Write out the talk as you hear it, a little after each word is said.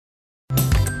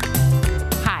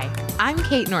I'm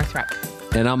Kate Northrup.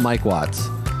 And I'm Mike Watts.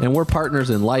 And we're partners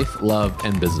in life, love,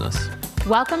 and business.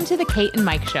 Welcome to the Kate and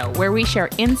Mike Show, where we share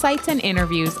insights and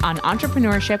interviews on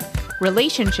entrepreneurship,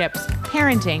 relationships,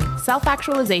 parenting,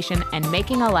 self-actualization, and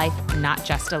making a life, not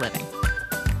just a living.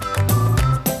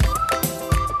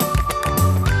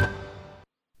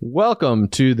 Welcome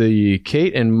to the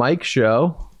Kate and Mike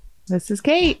Show. This is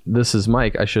Kate. This is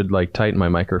Mike. I should tighten my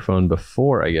microphone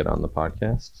before I get on the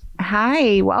podcast.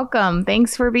 Hi, welcome.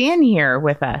 Thanks for being here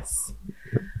with us.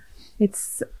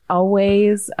 It's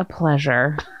always a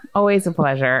pleasure. Always a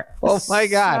pleasure. Oh my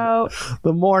God.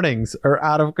 The mornings are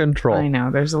out of control. I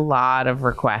know. There's a lot of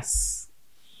requests.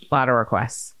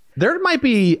 There might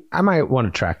be, I might want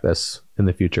to track this in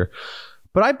the future,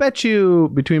 but I bet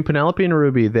you between Penelope and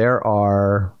Ruby, there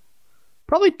are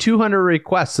probably 200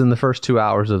 requests in the first 2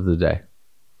 hours of the day.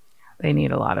 They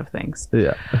need a lot of things.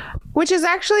 Yeah. Which is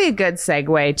actually a good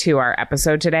segue to our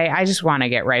episode today. I just want to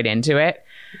get right into it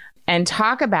and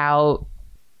talk about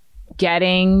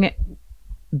getting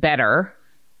better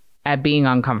at being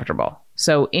uncomfortable.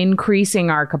 So increasing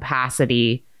our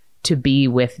capacity to be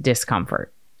with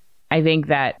discomfort. I think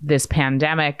that this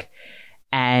pandemic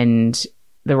and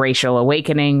the racial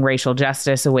awakening, racial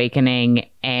justice awakening,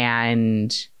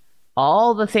 and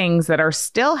all the things that are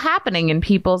still happening in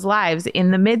people's lives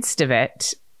in the midst of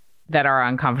it that are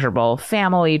uncomfortable,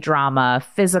 family drama,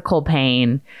 physical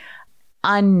pain,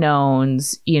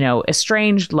 unknowns,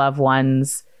 estranged loved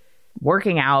ones,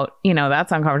 working out,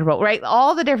 that's uncomfortable, right?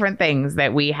 All the different things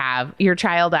that we have, your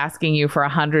child asking you for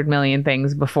 100 million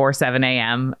things before 7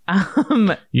 a.m.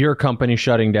 Your company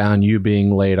shutting down, you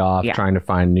being laid off, trying to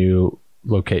find new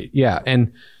locate. Yeah.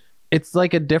 And it's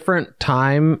like a different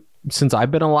time since I've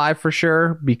been alive for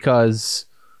sure, because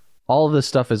all of this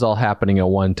stuff is all happening at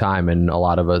one time. And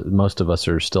most of us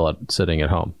are still sitting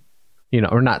at home,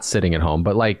 or not sitting at home,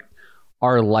 but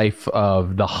our life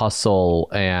of the hustle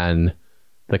and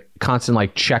the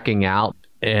constant checking out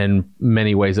in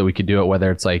many ways that we could do it,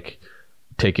 whether it's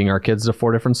taking our kids to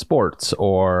 4 different sports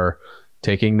or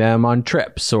taking them on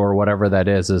trips or whatever that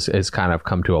is kind of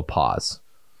come to a pause.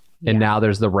 And now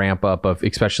there's the ramp up of,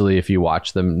 especially if you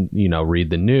watch them,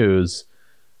 read the news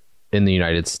in the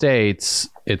United States,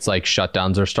 it's like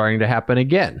shutdowns are starting to happen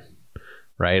again,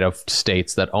 right? Of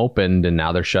states that opened and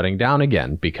now they're shutting down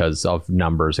again because of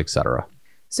numbers, etc.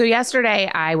 So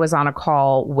yesterday I was on a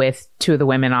call with 2 of the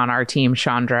women on our team,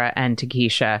 Chandra and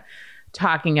Takesha,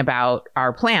 talking about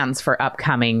our plans for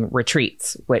upcoming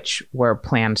retreats, which were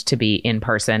planned to be in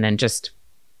person, and just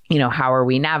how are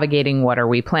we navigating? What are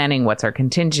we planning? What's our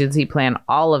contingency plan?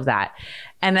 All of that.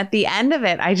 And at the end of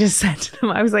it, I just said to them,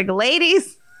 I was like,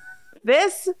 ladies,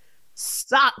 this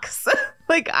sucks.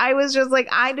 I was just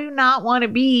I do not want to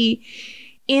be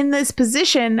in this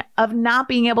position of not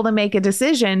being able to make a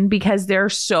decision because there are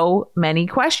so many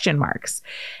question marks.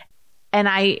 And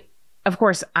of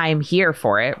course, I'm here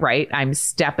for it, right? I'm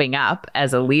stepping up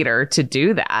as a leader to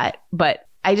do that. But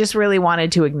I just really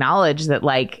wanted to acknowledge that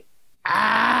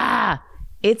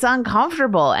it's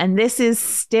uncomfortable and this is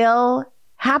still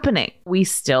happening. We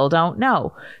still don't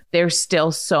know. There's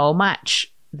still so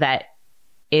much that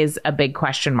is a big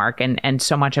question mark, and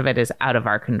so much of it is out of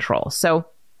our control. So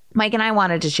Mike and I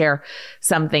wanted to share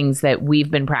some things that we've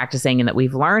been practicing and that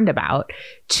we've learned about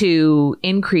to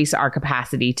increase our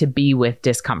capacity to be with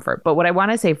discomfort. But what I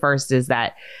want to say first is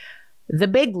that the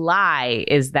big lie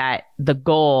is that the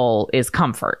goal is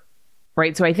comfort.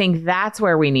 Right. So I think that's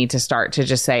where we need to start to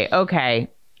just say, okay,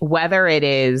 whether it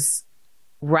is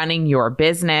running your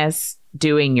business,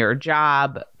 doing your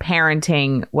job,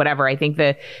 parenting, whatever, I think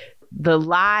the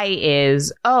lie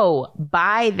is,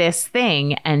 buy this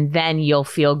thing and then you'll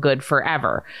feel good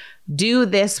forever. Do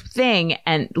this thing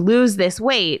and lose this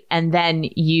weight, and then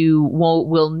you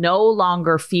will no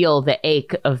longer feel the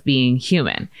ache of being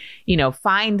human.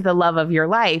 Find the love of your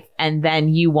life, and then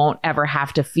you won't ever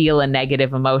have to feel a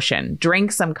negative emotion.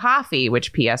 Drink some coffee,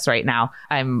 which PS right now,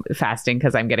 I'm fasting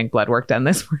because I'm getting blood work done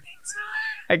this morning.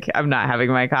 So I'm not having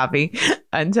my coffee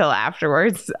until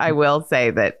afterwards. I will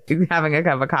say that having a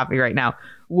cup of coffee right now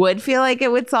would feel like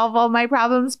it would solve all my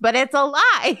problems, but it's a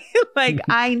lie.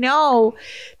 I know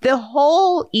the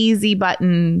whole easy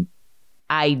button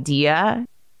idea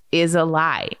is a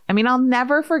lie. I mean, I'll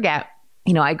never forget,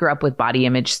 I grew up with body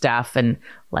image stuff, and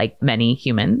like many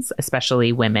humans,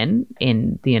 especially women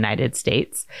in the United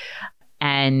States.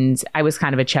 And I was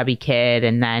kind of a chubby kid.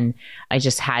 And then I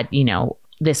just had,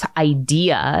 this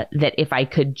idea that if I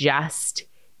could just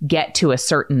get to a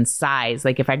certain size,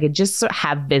 if I could just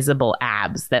have visible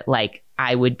abs, that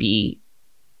I would be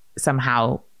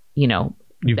somehow,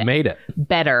 you've made it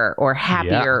better or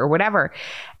happier or whatever.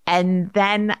 And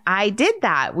then I did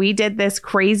that. We did this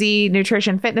crazy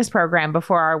nutrition fitness program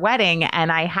before our wedding,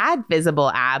 and I had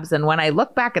visible abs. And when I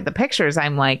look back at the pictures,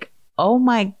 I'm like, oh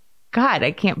my God,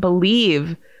 I can't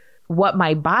believe what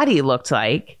my body looked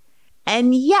like.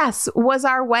 And yes, was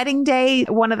our wedding day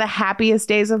one of the happiest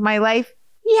days of my life?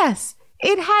 Yes,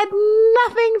 it had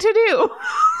nothing to do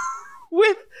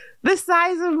with the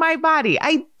size of my body.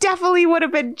 I definitely would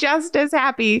have been just as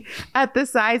happy at the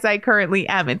size I currently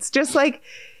am. It's just like,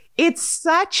 it's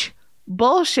such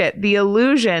bullshit. The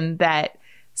illusion that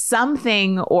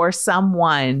something or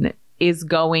someone is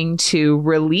going to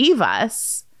relieve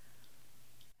us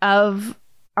of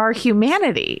our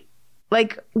humanity.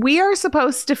 Like, we are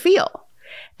supposed to feel.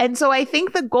 And so I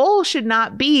think the goal should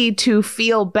not be to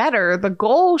feel better. The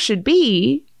goal should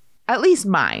be, at least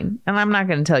mine, and I'm not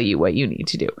going to tell you what you need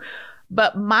to do,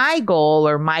 but my goal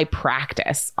or my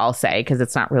practice, I'll say, because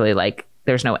it's not really like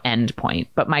there's no end point,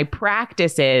 but my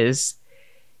practice is,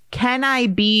 can I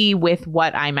be with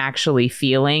what I'm actually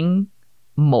feeling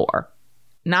more?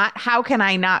 Not how can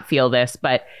I not feel this,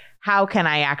 but how can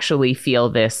I actually feel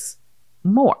this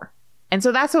more? And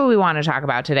so that's what we want to talk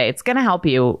about today. It's going to help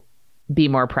you be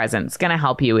more present. It's going to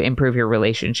help you improve your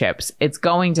relationships. It's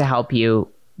going to help you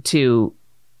to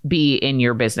be in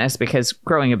your business, because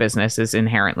growing a business is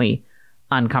inherently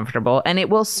uncomfortable. And it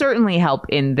will certainly help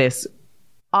in this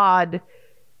odd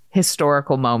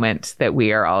historical moment that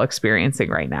we are all experiencing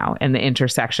right now, and the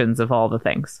intersections of all the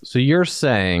things. So you're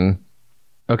saying,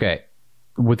 okay,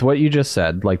 with what you just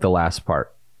said, like the last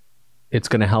part, it's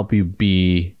going to help you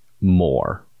be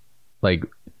more. Like,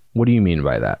 what do you mean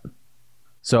by that?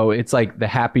 So it's like the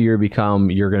happier you become,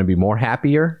 you're going to be more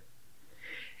happier?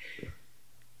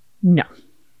 No.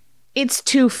 It's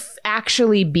to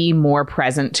actually be more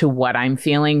present to what I'm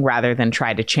feeling rather than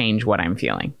try to change what I'm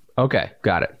feeling. Okay,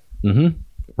 got it. Mm-hmm.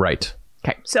 Right.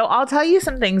 Okay, so I'll tell you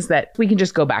some things that we can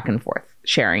just go back and forth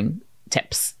sharing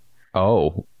tips.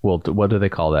 Oh, well, what do they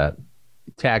call that?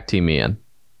 Tag team me in.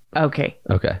 Okay.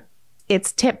 Okay.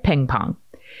 It's tip ping pong.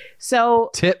 So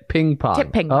tip ping pong.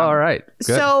 Tip ping pong. All right.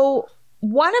 Good. So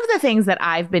one of the things that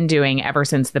I've been doing ever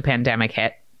since the pandemic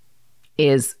hit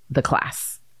is The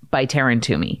Class by Taryn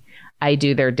Toomey. I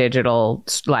do their digital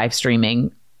live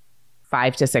streaming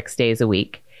 5 to 6 days a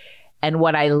week. And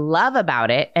what I love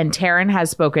about it, and Taryn has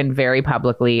spoken very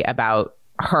publicly about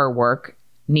her work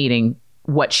needing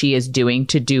what she is doing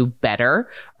to do better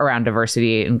around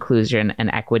diversity, inclusion, and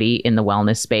equity in the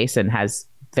wellness space, and has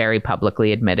very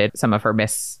publicly admitted some of her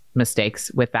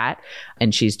mistakes with that,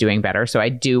 and she's doing better. So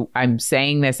I'm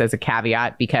saying this as a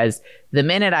caveat because the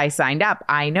minute I signed up,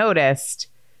 I noticed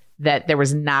that there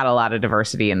was not a lot of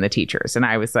diversity in the teachers. And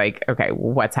I was like, okay,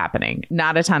 what's happening?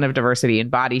 Not a ton of diversity in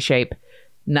body shape,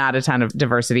 not a ton of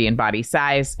diversity in body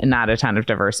size, and not a ton of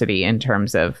diversity in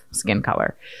terms of skin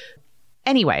color.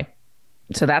 Anyway,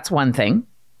 so that's one thing.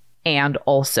 And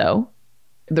also,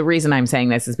 the reason I'm saying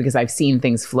this is because I've seen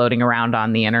things floating around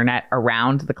on the internet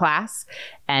around The Class,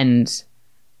 and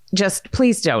just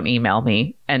please don't email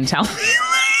me and tell me.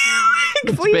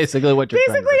 That's basically what you're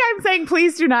Basically, I'm saying,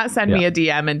 please do not send me a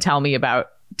DM and tell me about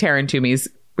Taryn Toomey's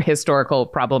historical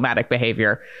problematic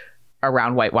behavior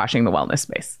around whitewashing the wellness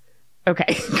space.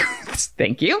 Okay.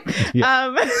 Thank you.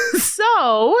 Yeah.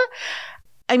 So,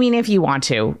 I mean, if you want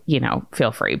to,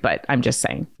 feel free, but I'm just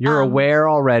saying. You're aware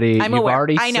already. I'm You've aware.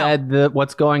 already said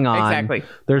what's going on. Exactly.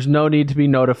 There's no need to be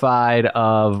notified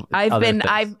of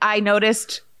I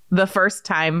noticed the first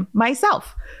time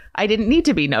myself. I didn't need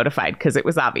to be notified because it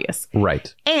was obvious.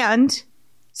 Right. And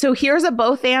so here's a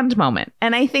both and moment.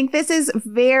 And I think this is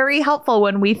very helpful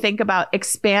when we think about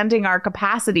expanding our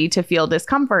capacity to feel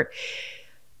discomfort.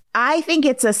 I think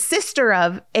it's a sister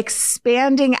of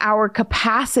expanding our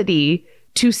capacity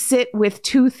to sit with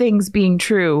two things being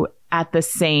true at the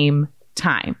same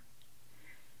time.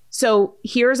 So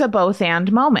here's a both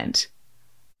and moment.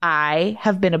 I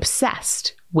have been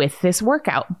obsessed with this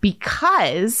workout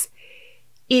because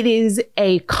it is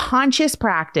a conscious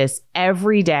practice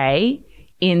every day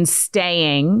in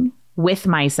staying with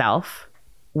myself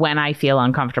when I feel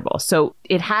uncomfortable. So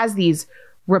it has these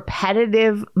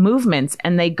repetitive movements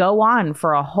and they go on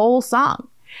for a whole song.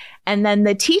 And then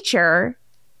the teacher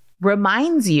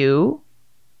reminds you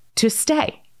to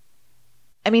stay.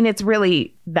 I mean, it's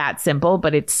really that simple,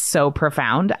 but it's so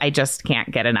profound. I just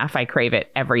can't get enough. I crave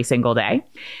it every single day.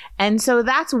 And so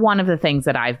that's one of the things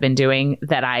that I've been doing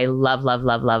that I love, love,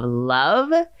 love, love,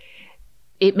 love.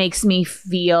 It makes me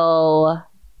feel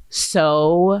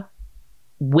so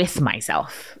with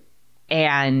myself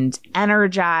and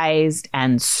energized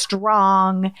and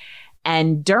strong.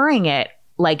 And during it,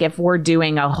 like if we're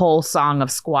doing a whole song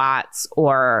of squats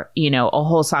or, a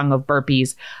whole song of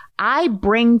burpees, I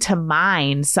bring to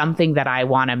mind something that I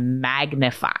want to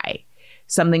magnify,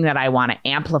 something that I want to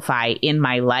amplify in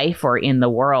my life or in the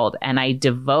world. And I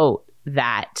devote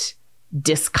that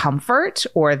discomfort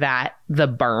or that the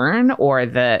burn or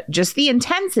just the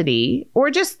intensity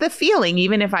or just the feeling,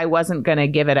 even if I wasn't going to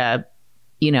give it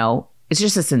it's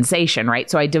just a sensation, right?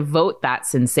 So I devote that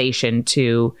sensation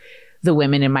to the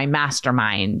women in my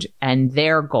mastermind and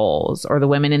their goals, or the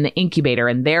women in the incubator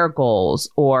and their goals,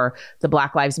 or the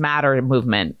Black Lives Matter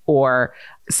movement, or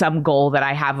some goal that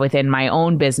I have within my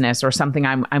own business, or something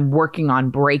I'm working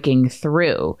on breaking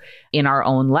through in our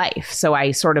own life. So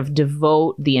I sort of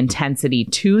devote the intensity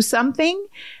to something,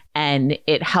 and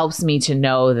it helps me to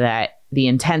know that the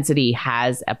intensity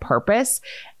has a purpose,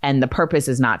 and the purpose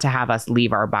is not to have us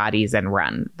leave our bodies and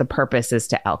run. The purpose is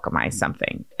to alchemize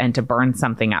something and to burn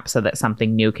something up so that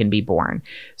something new can be born.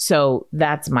 So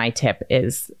that's my tip,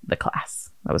 is the class.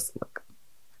 There's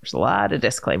a lot of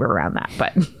disclaimer around that,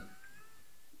 but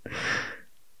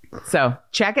so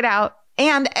check it out.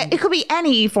 And it could be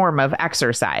any form of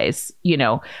exercise,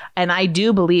 and I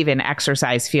do believe in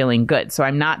exercise feeling good. So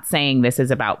I'm not saying this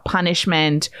is about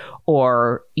punishment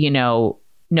or, no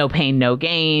pain, no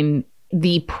gain.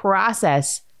 The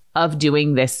process of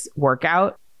doing this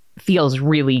workout feels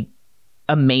really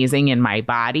amazing in my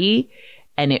body.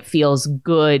 And it feels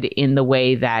good in the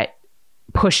way that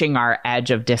pushing our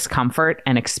edge of discomfort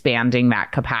and expanding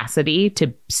that capacity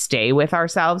to stay with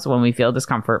ourselves when we feel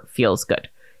discomfort feels good.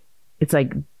 It's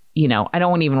like, I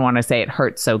don't even want to say it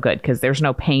hurts so good, because there's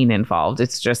no pain involved.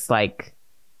 It's just like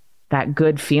that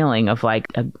good feeling of like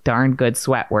a darn good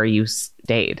sweat where you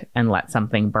stayed and let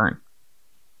something burn.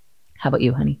 How about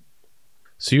you, honey?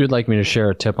 So you would like me to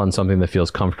share a tip on something that feels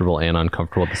comfortable and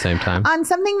uncomfortable at the same time? On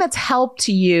something that's helped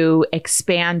you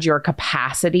expand your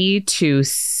capacity to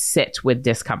sit with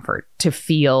discomfort, to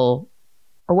feel,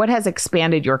 or what has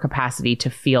expanded your capacity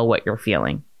to feel what you're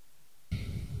feeling?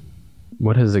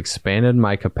 What has expanded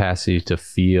my capacity to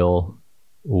feel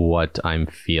what I'm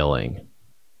feeling?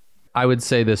 I would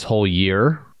say this whole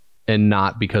year, and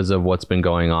not because of what's been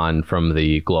going on from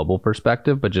the global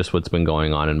perspective, but just what's been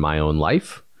going on in my own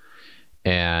life.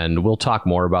 And we'll talk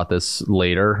more about this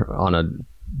later on a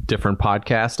different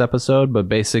podcast episode. But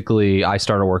basically, I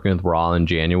started working with Raw in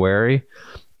January,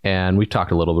 and we've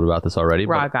talked a little bit about this already.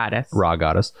 Raw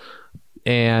Goddess.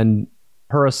 And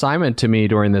her assignment to me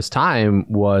during this time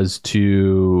was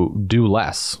to do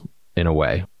less, in a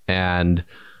way. And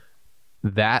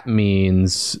that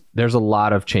means there's a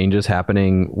lot of changes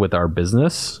happening with our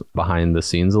business behind the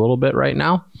scenes a little bit right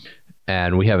now.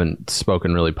 And we haven't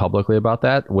spoken really publicly about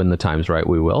that. When the time's right,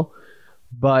 we will.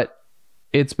 But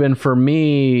it's been, for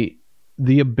me,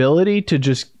 the ability to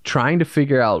just trying to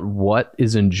figure out what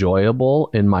is enjoyable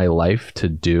in my life to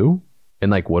do.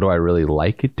 And like, what do I really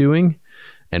like it doing?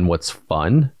 And what's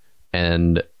fun,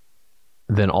 and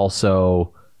then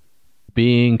also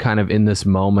being kind of in this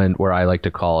moment where I like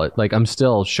to call it, like, I'm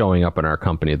still showing up in our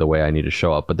company the way I need to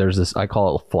show up, but there's this, I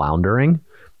call it floundering.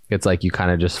 It's like you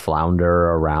kind of just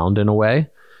flounder around in a way,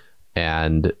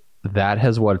 and that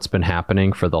has what's been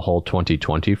happening for the whole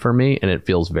 2020 for me, and it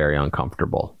feels very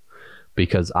uncomfortable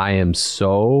because I am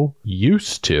so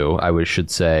used to,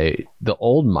 should say, the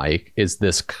old Mike is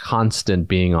this constant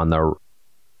being on the,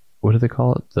 what do they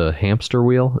call it? The hamster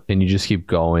wheel. And you just keep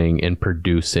going and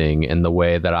producing. And the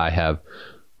way that I have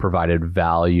provided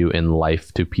value in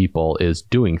life to people is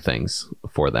doing things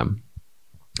for them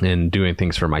and doing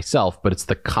things for myself. But it's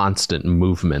the constant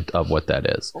movement of what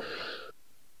that is.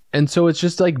 And so it's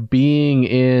just like being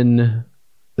in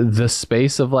the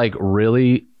space of like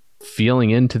really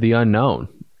feeling into the unknown.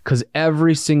 Because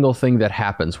every single thing that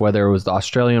happens, whether it was the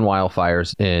Australian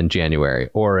wildfires in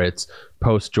January, or it's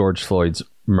post George Floyd's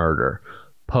murder,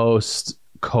 post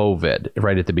COVID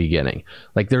right at the beginning,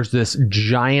 like there's this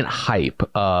giant hype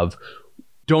of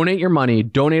donate your money,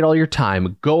 donate all your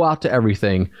time, go out to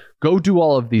everything, go do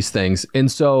all of these things.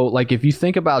 And so like, if you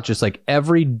think about just like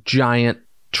every giant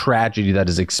tragedy that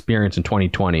is experienced in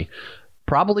 2020,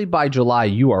 probably by July,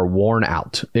 you are worn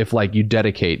out if like you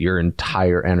dedicate your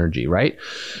entire energy, right?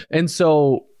 And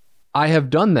so I have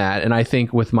done that. And I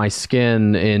think with my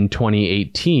skin in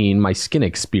 2018, my skin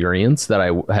experience that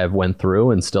I have went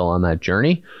through and still on that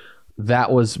journey,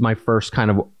 that was my first kind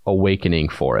of awakening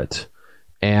for it.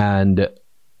 And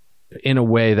in a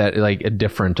way that like a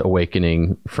different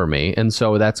awakening for me. And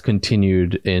so that's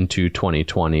continued into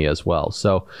 2020 as well.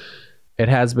 So it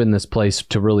has been this place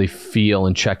to really feel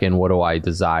and check in. What do I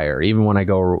desire? Even when I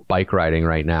go bike riding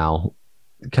right now,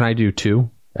 can I do 2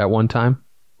 at one time?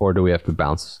 Or do we have to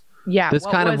bounce? Yeah. This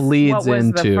kind of leads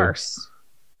into the first?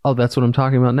 Oh, that's what I'm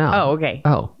talking about now. Oh, okay.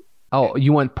 Oh,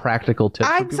 you want practical tips?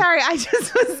 I'm sorry. I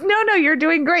just was no. You're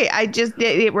doing great.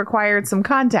 It required some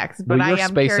context, but you're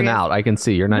spacing curious. Out. I can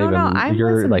see you're not even.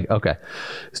 You're listening. Like okay.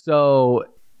 So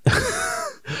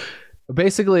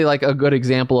basically, like a good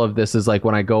example of this is like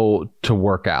when I go to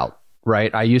work out.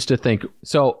 Right. I used to think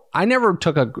so. I never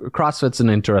took CrossFit's an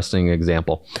interesting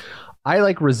example. I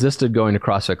like resisted going to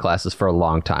CrossFit classes for a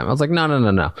long time. I was like,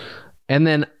 no. And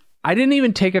then I didn't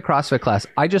even take a CrossFit class.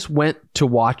 I just went to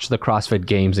watch the CrossFit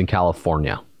Games in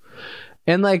California.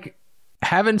 And like,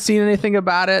 haven't seen anything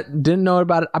about it, didn't know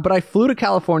about it. But I flew to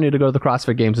California to go to the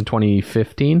CrossFit Games in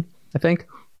 2015, I think.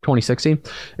 2016.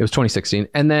 It was 2016.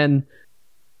 And then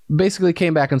basically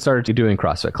came back and started doing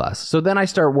CrossFit class. So then I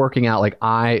started working out. Like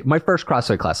my first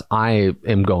CrossFit class, I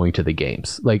am going to the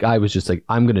games. Like I was just like,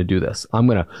 I'm going to do this. I'm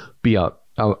going to be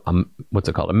what's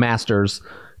it called? A master's,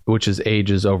 which is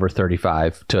ages over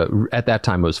 35 to at that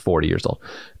time it was 40 years old.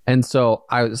 And so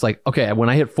I was like, okay, when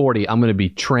I hit 40, I'm going to be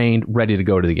trained, ready to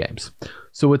go to the games.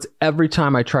 So it's every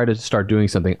time I try to start doing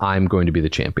something, I'm going to be the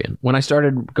champion. When I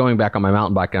started going back on my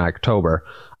mountain bike in October,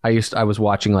 I was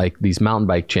watching like these mountain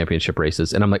bike championship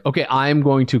races and I'm like, okay, I'm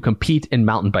going to compete in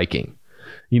mountain biking,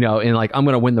 and like, I'm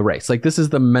going to win the race. Like this is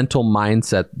the mental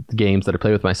mindset games that I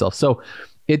play with myself. So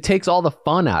it takes all the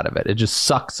fun out of it. It just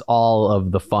sucks all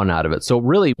of the fun out of it. So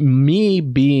really me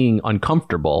being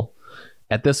uncomfortable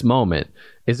at this moment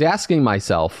is asking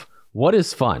myself, what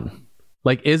is fun?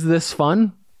 Like, is this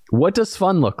fun? What does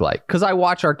fun look like? Because I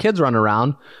watch our kids run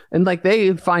around and like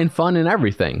they find fun in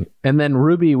everything. And then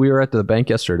Ruby, we were at the bank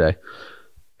yesterday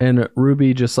and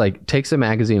Ruby just like takes a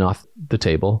magazine off the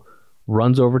table,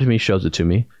 runs over to me, shows it to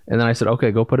me. And then I said,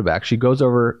 okay, go put it back. She goes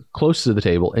over close to the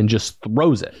table and just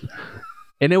throws it.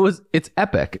 And it's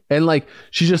epic. And like,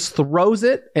 she just throws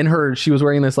it and she was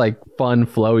wearing this like fun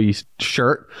flowy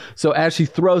shirt. So as she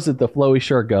throws it, the flowy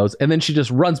shirt goes and then she just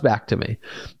runs back to me.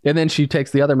 And then she takes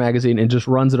the other magazine and just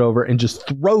runs it over and just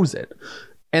throws it.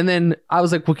 And then I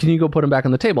was like, well, can you go put them back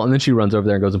on the table? And then she runs over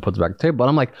there and goes and puts it back on the table. And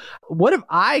I'm like, what if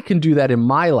I can do that in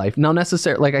my life? Now,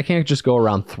 necessarily, like I can't just go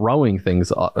around throwing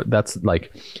things. That's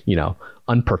like,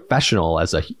 unprofessional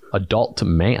as a adult to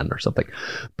man or something.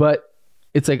 But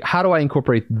it's like, how do I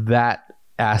incorporate that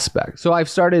aspect? So I've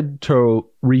started to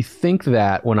rethink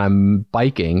that when I'm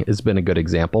biking has been a good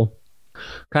example.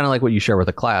 Kind of like what you share with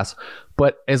a class.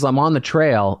 But as I'm on the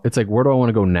trail, it's like, where do I want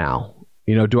to go now?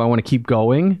 Do I want to keep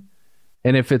going?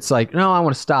 And if it's like, no, I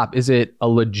want to stop, is it a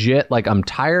legit, like I'm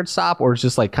tired stop, or it's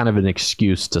just like kind of an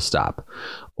excuse to stop?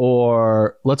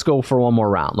 Or let's go for one more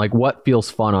round. Like what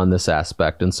feels fun on this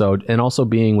aspect? And so, and also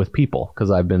being with people,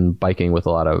 because I've been biking with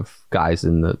a lot of guys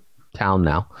in the town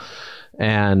now,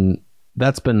 and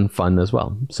that's been fun as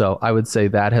well. So I would say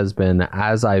that has been,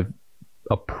 as I've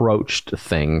approached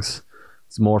things,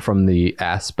 it's more from the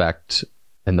aspect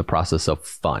and the process of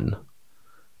fun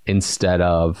instead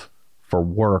of for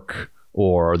work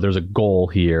or there's a goal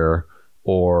here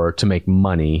or to make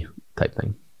money type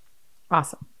thing.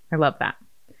 Awesome. I love that.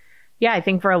 Yeah, I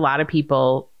think for a lot of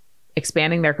people,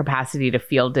 expanding their capacity to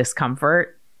feel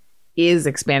discomfort is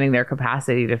expanding their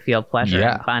capacity to feel pleasure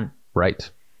and fun.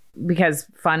 Right. Because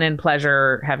fun and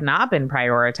pleasure have not been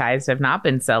prioritized, have not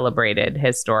been celebrated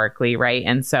historically, right?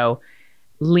 And so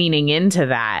leaning into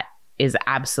that is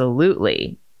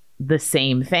absolutely the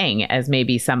same thing as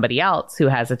maybe somebody else who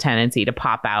has a tendency to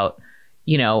pop out,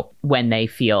 when they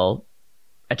feel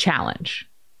a challenge,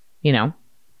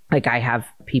 Like I have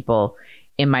people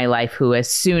in my life who, as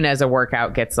soon as a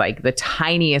workout gets like the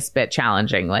tiniest bit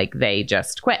challenging, like they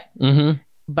just quit. Mm-hmm.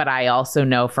 But I also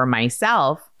know for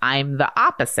myself, I'm the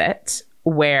opposite,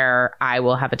 where I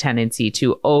will have a tendency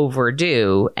to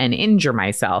overdo and injure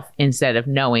myself instead of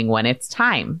knowing when it's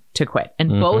time to quit.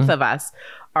 And both of us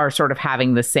are sort of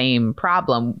having the same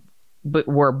problem, but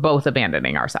we're both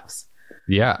abandoning ourselves.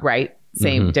 Yeah. Right?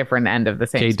 Same, different end of the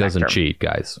same Kate spectrum. doesn't cheat,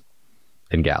 guys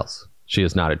and gals. She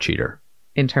is not a cheater.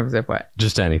 In terms of what?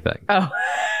 Just anything. Oh.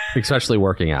 Especially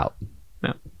working out.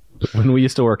 No. When we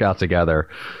used to work out together,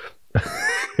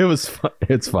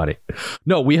 it's funny.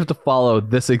 No, we have to follow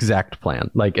this exact plan.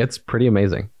 Like, it's pretty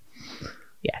amazing.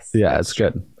 Yes. Yeah, it's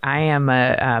good. I am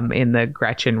in the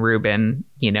Gretchen Rubin,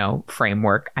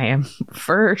 framework. I am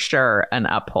for sure an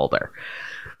upholder.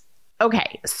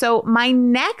 Okay, so my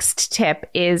next tip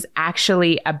is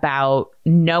actually about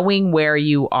knowing where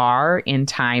you are in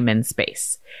time and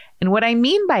space. And what I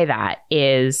mean by that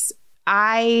is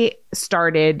I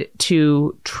started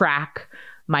to track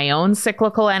my own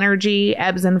cyclical energy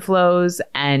ebbs and flows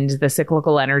and the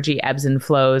cyclical energy ebbs and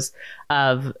flows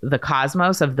of the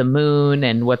cosmos, of the moon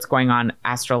and what's going on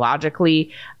astrologically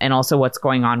and also what's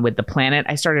going on with the planet.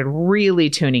 I started really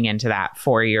tuning into that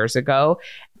 4 years ago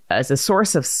as a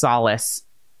source of solace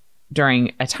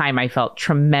during a time I felt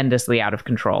tremendously out of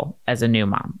control as a new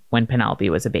mom when Penelope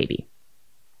was a baby,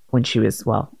 when she was,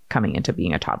 coming into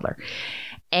being a toddler.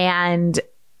 And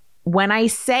when I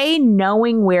say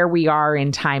knowing where we are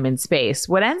in time and space,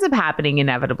 what ends up happening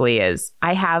inevitably is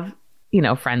I have,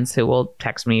 friends who will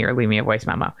text me or leave me a voice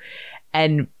memo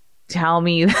and tell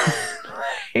me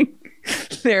that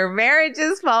their marriage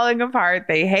is falling apart.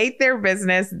 They hate their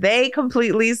business. They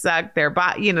completely suck. They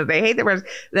hate their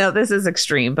business. No, this is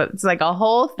extreme, but it's like a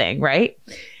whole thing, right?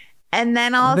 And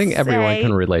then I think everyone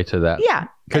can relate to that. Yeah.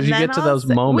 Because you get to those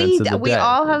moments of the day. We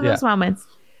all have those moments.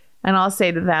 And I'll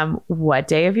say to them, what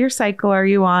day of your cycle are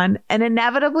you on? And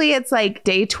inevitably, it's like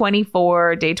day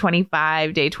 24, day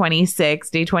 25, day 26,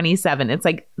 day 27. It's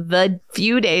like the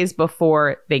few days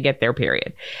before they get their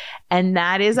period. And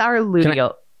that is our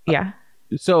luteal. Yeah.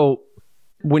 So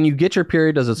when you get your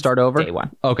period, does it start over? Day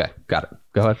 1. Okay. Got it.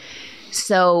 Go ahead.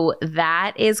 So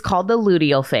that is called the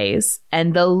luteal phase.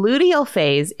 And the luteal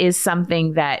phase is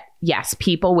something that, yes,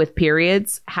 people with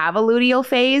periods have a luteal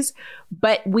phase,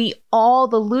 but the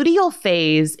luteal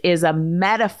phase is a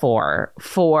metaphor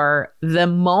for the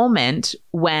moment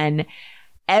when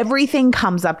everything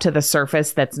comes up to the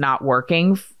surface that's not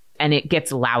working and it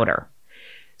gets louder.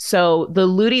 So the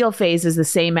luteal phase is the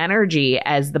same energy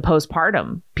as the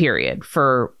postpartum period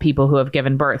for people who have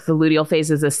given birth. The luteal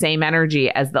phase is the same energy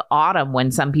as the autumn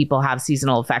when some people have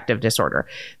seasonal affective disorder.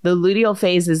 The luteal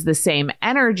phase is the same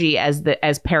energy as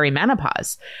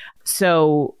perimenopause.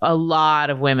 So a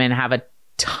lot of women have a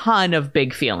ton of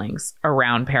big feelings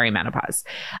around perimenopause.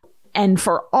 And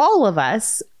for all of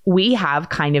us, we have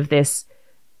kind of this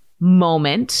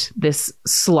moment, this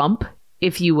slump,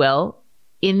 if you will,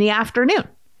 in the afternoon.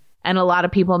 And a lot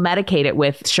of people medicate it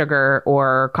with sugar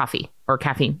or coffee or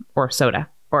caffeine or soda,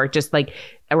 or just like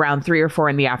around 3 or 4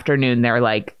 in the afternoon, they're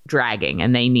like dragging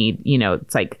and they need,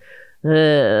 it's like,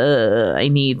 I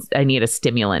need a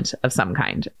stimulant of some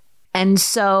kind. And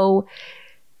so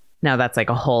now that's like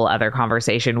a whole other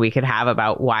conversation we could have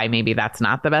about why maybe that's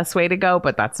not the best way to go,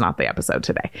 but that's not the episode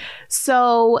today.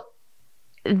 So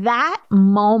that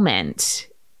moment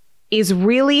is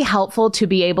really helpful to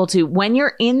be able to, when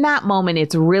you're in that moment,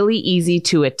 it's really easy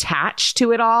to attach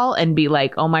to it all and be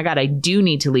like, oh my God, I do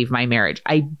need to leave my marriage.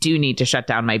 I do need to shut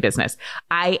down my business.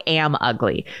 I am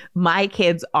ugly. My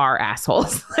kids are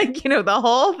assholes. The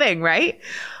whole thing, right?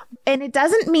 And it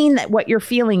doesn't mean that what you're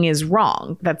feeling is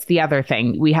wrong. That's the other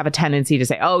thing. We have a tendency to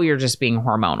say, oh, you're just being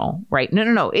hormonal, right?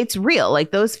 No. It's real.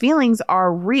 Like those feelings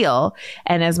are real.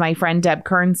 And as our friend Deb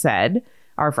Kern said,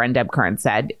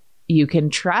 you can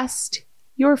trust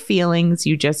your feelings.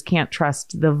 You just can't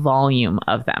trust the volume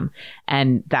of them.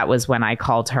 And that was when I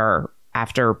called her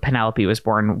after Penelope was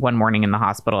born one morning in the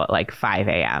hospital at like 5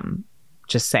 a.m.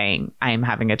 just saying, I am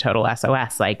having a total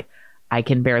SOS. Like I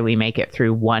can barely make it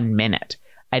through 1 minute.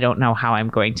 I don't know how I'm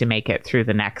going to make it through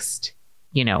the next,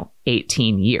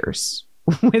 18 years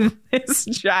with this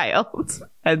child.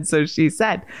 And so she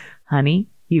said, honey,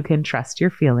 you can trust your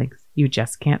feelings. You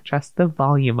just can't trust the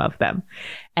volume of them.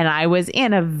 And I was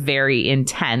in a very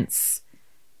intense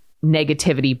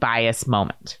negativity bias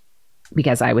moment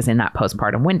because I was in that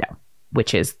postpartum window,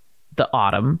 which is the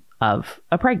autumn of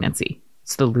a pregnancy.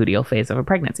 It's the luteal phase of a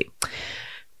pregnancy.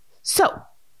 So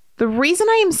the reason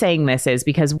I am saying this is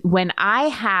because when I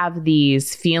have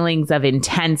these feelings of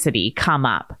intensity come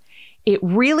up, it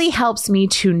really helps me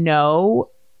to know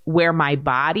where my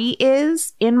body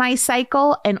is in my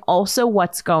cycle and also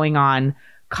what's going on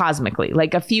cosmically.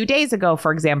 Like a few days ago,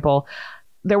 for example,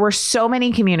 there were so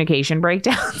many communication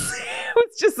breakdowns. It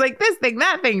was just like this thing,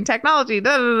 that thing, technology,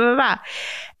 da, da, da, da.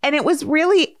 And it was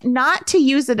really not to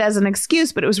use it as an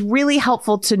excuse, but it was really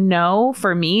helpful to know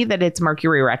for me that it's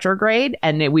Mercury retrograde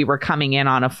and that we were coming in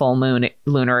on a full moon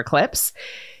lunar eclipse,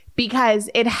 because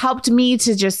it helped me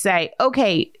to just say,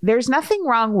 okay, there's nothing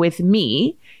wrong with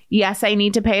me. Yes, I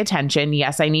need to pay attention.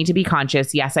 Yes, I need to be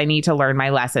conscious. Yes, I need to learn my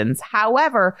lessons.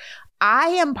 However, I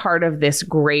am part of this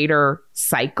greater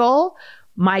cycle.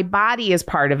 My body is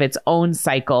part of its own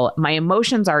cycle. My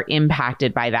emotions are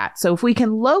impacted by that. So if we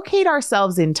can locate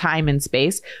ourselves in time and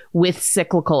space with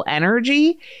cyclical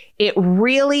energy, it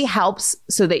really helps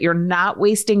so that you're not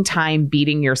wasting time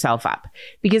beating yourself up.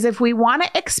 Because if we want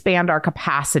to expand our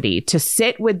capacity to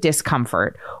sit with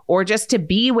discomfort or just to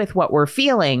be with what we're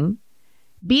feeling,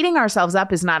 beating ourselves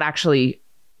up is not actually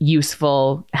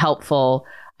useful, helpful.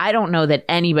 I don't know that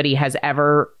anybody has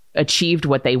ever achieved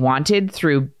what they wanted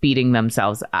through beating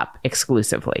themselves up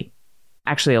exclusively.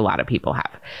 Actually, a lot of people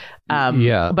have.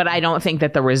 But I don't think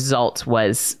that the result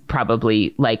was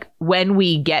probably like when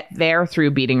we get there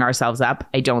through beating ourselves up,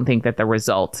 I don't think that the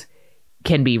result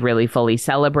can be really fully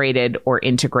celebrated or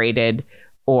integrated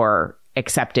or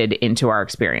accepted into our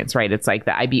experience, right? It's like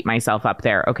that I beat myself up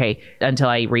there. Okay, until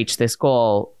I reach this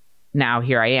goal. Now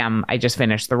here I am. I just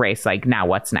finished the race. Like, now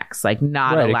what's next? Like,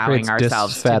 not allowing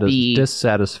ourselves to be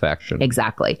dissatisfaction.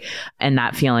 Exactly. And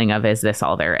that feeling of, is this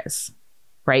all there is?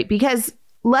 Right? Because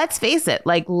let's face it,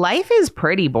 like, life is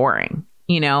pretty boring.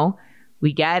 You know,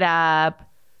 we get up,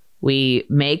 we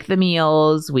make the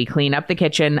meals, we clean up the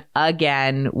kitchen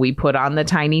again, we put on the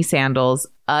tiny sandals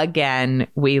again,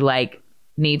 we like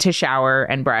need to shower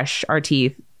and brush our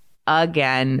teeth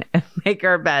again, make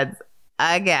our beds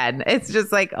again. It's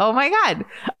just like, oh my God,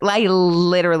 I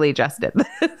literally just did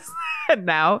this. And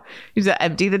now you just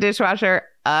empty the dishwasher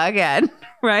again,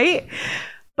 right?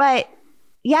 But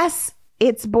yes,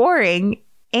 it's boring.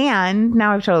 And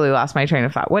now I've totally lost my train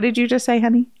of thought. What did you just say,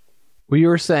 honey? Well, you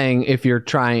were saying if you're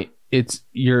trying,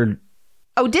 you're...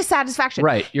 Oh, dissatisfaction.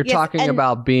 Right. You're talking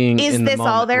about being in the moment. Is this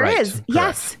all there is? Correct.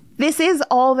 Yes. This is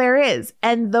all there is.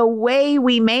 And the way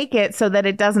we make it so that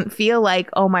it doesn't feel like,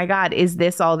 oh my God, is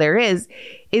this all there is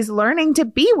learning to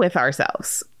be with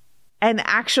ourselves and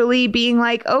actually being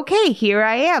like, okay, here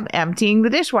I am emptying the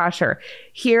dishwasher.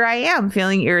 Here I am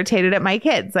feeling irritated at my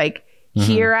kids. Like,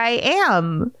 here I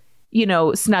am, you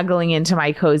know, snuggling into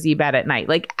my cozy bed at night,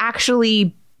 like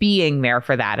actually being there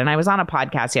for that. And I was on a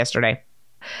podcast yesterday.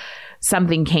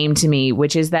 Something came to me,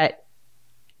 which is that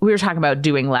we were talking about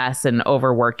doing less and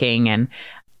overworking. And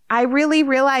I really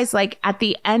realized, like, at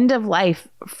the end of life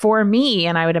for me,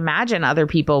 and I would imagine other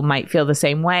people might feel the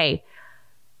same way,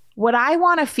 what I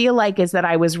want to feel like is that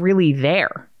I was really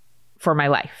there for my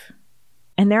life.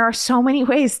 And there are so many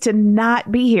ways to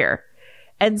not be here.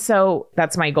 And so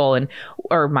that's my goal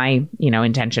or my, you know,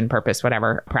 intention, purpose,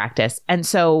 whatever practice. And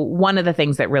so one of the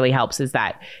things that really helps is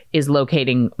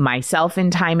locating myself in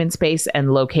time and space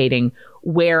and locating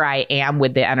where I am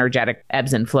with the energetic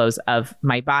ebbs and flows of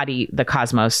my body, the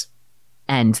cosmos,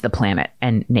 and the planet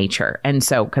and nature. And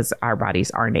so, because our bodies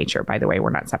are nature, by the way,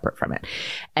 we're not separate from it.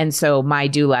 And so my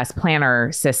Do Less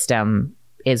planner system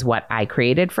is what I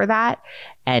created for that.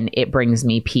 And it brings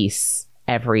me peace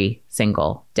every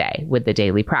single day with the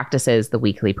daily practices, the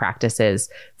weekly practices,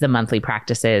 the monthly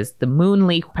practices, the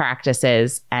moonly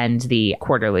practices, and the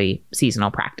quarterly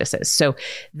seasonal practices. So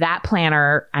that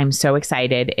planner, I'm so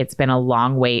excited. It's been a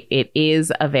long wait. It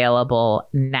is available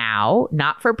now,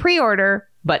 not for pre-order,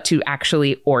 but to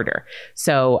actually order.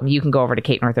 So you can go over to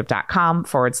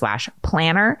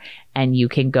katenorthup.com/planner and you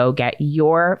can go get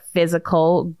your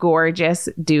physical, gorgeous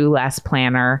Do Less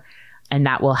planner. And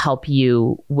that will help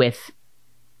you with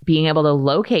being able to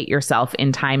locate yourself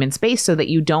in time and space so that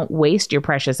you don't waste your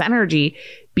precious energy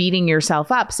beating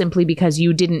yourself up simply because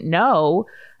you didn't know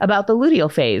about the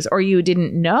luteal phase, or you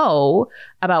didn't know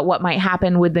about what might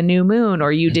happen with the new moon,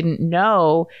 or you didn't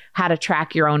know how to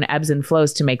track your own ebbs and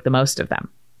flows to make the most of them.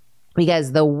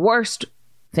 Because the worst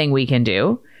thing we can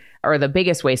do, or the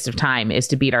biggest waste of time, is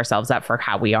to beat ourselves up for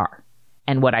how we are.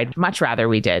 And what I'd much rather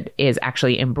we did is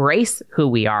actually embrace who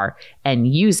we are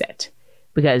and use it.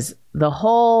 Because the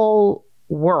whole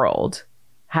world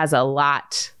has a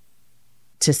lot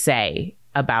to say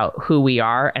about who we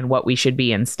are and what we should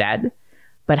be instead.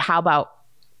 But how about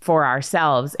for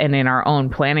ourselves and in our own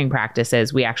planning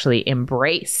practices, we actually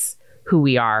embrace who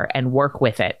we are and work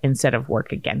with it instead of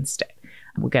work against it.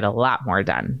 We'll get a lot more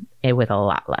done with a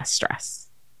lot less stress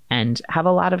and have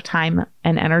a lot of time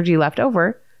and energy left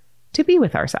over to be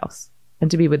with ourselves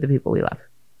and to be with the people we love.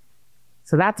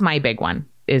 So that's my big one,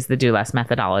 is the Do Less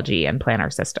methodology and planner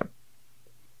system.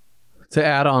 To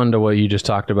add on to what you just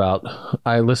talked about,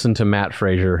 I listened to Matt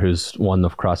Frazier, who's won the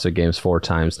CrossFit Games 4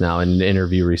 times now, in an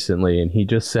interview recently, and he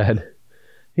just said,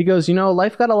 he goes, you know,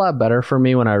 life got a lot better for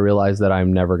me when I realized that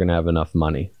I'm never going to have enough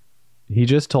money. He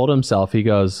just told himself, he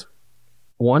goes,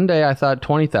 one day I thought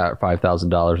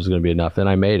 $25,000 was going to be enough, and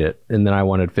I made it, and then I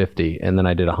wanted 50, and then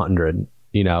I did 100,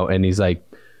 you know, and he's like,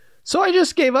 so I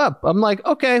just gave up. I'm like,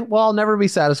 okay, well, I'll never be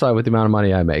satisfied with the amount of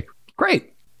money I make.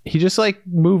 Great. He just like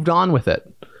moved on with it.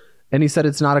 And he said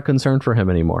it's not a concern for him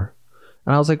anymore.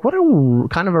 And I was like, what a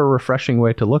kind of a refreshing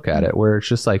way to look at it, where it's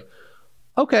just like,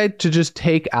 okay, to just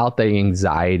take out the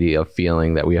anxiety of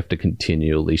feeling that we have to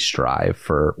continually strive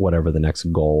for whatever the next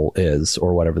goal is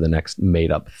or whatever the next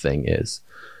made up thing is.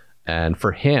 And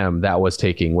for him, that was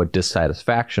taking what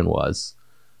dissatisfaction was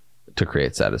to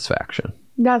create satisfaction.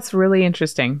 That's really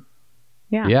interesting.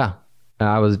 Yeah. Yeah.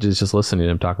 I was just listening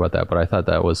to him talk about that, but I thought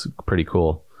that was pretty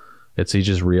cool. He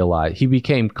just realized, he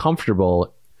became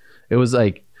comfortable. It was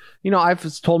like,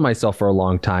 I've told myself for a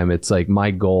long time, it's like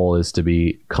my goal is to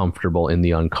be comfortable in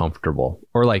the uncomfortable,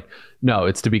 or like, no,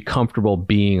 it's to be comfortable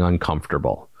being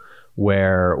uncomfortable,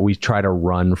 where we try to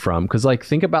run from, because like,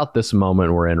 think about this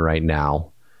moment we're in right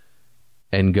now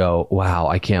and go, wow,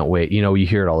 I can't wait. You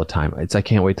hear it all the time. I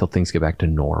can't wait till things get back to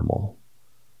normal,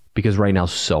 because right now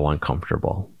is so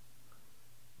uncomfortable.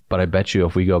 But I bet you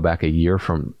if we go back a year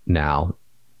from now,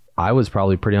 I was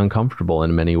probably pretty uncomfortable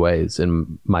in many ways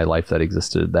in my life that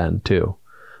existed then too.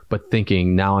 But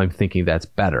now I'm thinking that's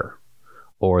better,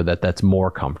 or that's more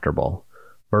comfortable,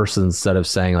 versus instead of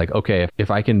saying like, okay,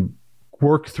 if I can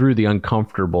work through the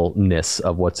uncomfortableness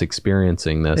of what's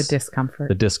experiencing this. The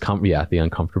discomfort. The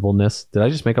uncomfortableness. Did I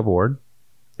just make up a word?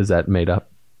 Is that made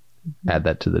up? Mm-hmm. Add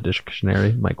that to the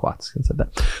dictionary. Mike Watson said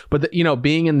that. But,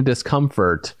 being in the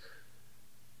discomfort,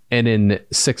 and in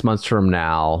 6 months from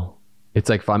now, it's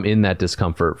like, if I'm in that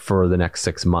discomfort for the next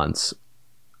 6 months,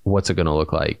 what's it going to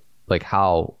look like? Like,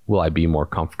 how will I be more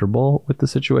comfortable with the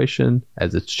situation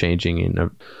as it's changing and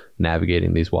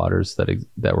navigating these waters that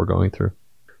we're going through?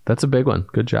 That's a big one.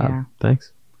 Good job. Yeah.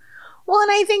 Thanks. Well,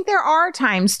 and I think there are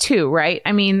times too, right?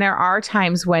 I mean, there are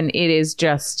times when it is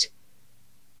just,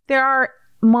 there are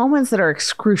moments that are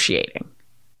excruciating,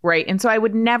 right? And so I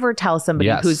would never tell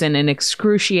somebody who's in an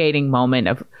excruciating moment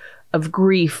of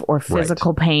grief or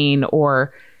physical pain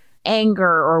or anger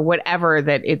or whatever,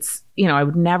 that it's, I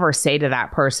would never say to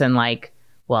that person like,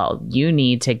 well, you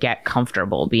need to get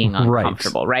comfortable being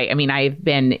uncomfortable, right? I mean, I've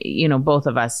been, both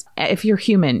of us, if you're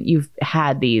human, you've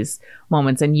had these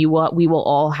moments, and we will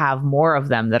all have more of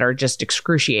them that are just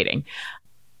excruciating.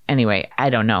 Anyway, I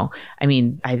don't know. I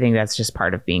mean, I think that's just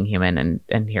part of being human,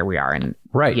 and here we are, and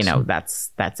that's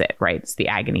it, right? It's the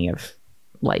agony of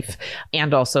life,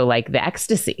 and also like the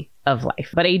ecstasy of life.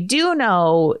 But I do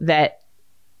know that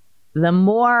the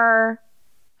more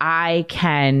I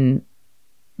can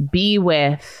be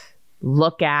with,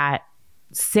 look at,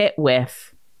 sit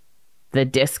with the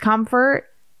discomfort,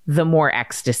 the more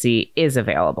ecstasy is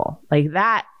available. Like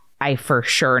that, I for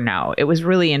sure know. It was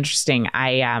really interesting.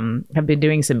 I have been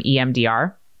doing some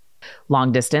EMDR,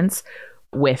 long distance,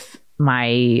 with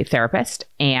my therapist,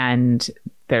 and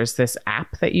there's this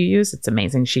app that you use. It's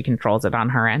amazing. She controls it on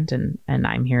her end, and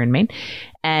I'm here in Maine.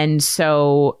 And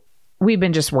so we've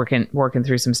been just working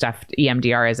through some stuff.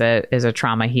 EMDR is a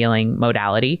trauma healing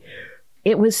modality.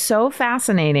 It was so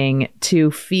fascinating to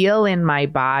feel in my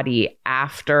body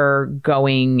after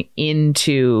going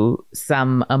into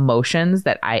some emotions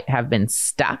that I have been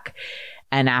stuck,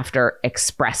 and after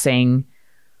expressing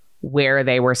where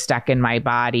they were stuck in my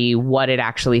body, what it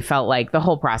actually felt like. The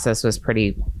whole process was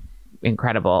pretty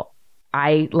incredible.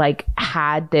 I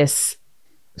had this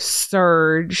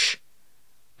surge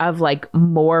of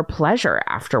more pleasure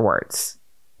afterwards.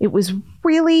 It was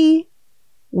really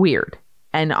weird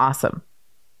and awesome.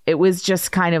 It was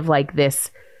just kind of like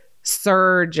this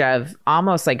surge of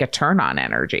almost like a turn on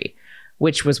energy,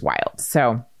 which was wild.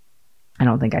 So I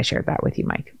don't think I shared that with you,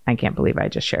 Mike. I can't believe I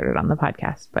just shared it on the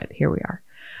podcast, but here we are.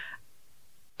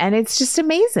 And it's just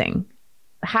amazing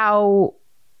how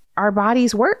our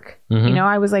bodies work. Mm-hmm.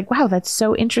 I was like, wow, that's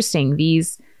so interesting.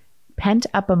 These pent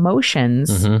up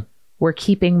emotions were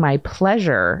keeping my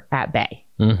pleasure at bay.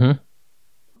 Mm-hmm.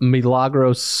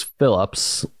 Milagros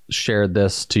Phillips shared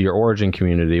this to your Origin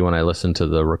community when I listened to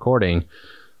the recording,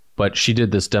 but she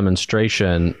did this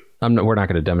demonstration. We're not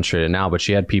going to demonstrate it now, but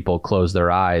she had people close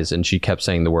their eyes and she kept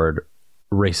saying the word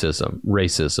racism,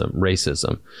 racism,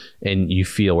 racism. And you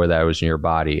feel where that was in your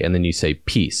body. And then you say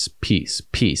peace, peace,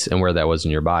 peace, and where that was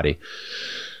in your body.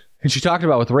 And she talked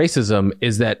about with racism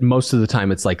is that most of the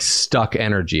time it's like stuck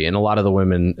energy. And a lot of the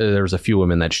women, there was a few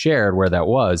women that shared where that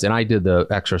was. And I did the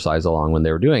exercise along when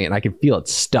they were doing it, and I could feel it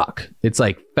stuck. It's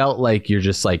felt like you're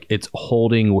just it's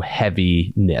holding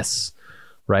heaviness,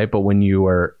 right? But when you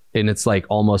were, and it's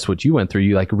almost what you went through,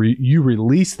 you you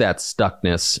release that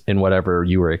stuckness in whatever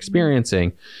you were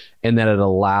experiencing. And then it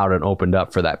allowed and opened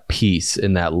up for that peace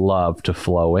and that love to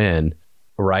flow in.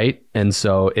 Right. And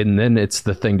then it's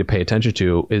the thing to pay attention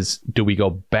to is, do we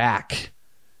go back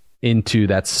into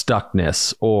that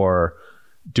stuckness, or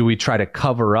do we try to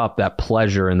cover up that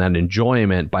pleasure and that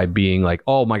enjoyment by being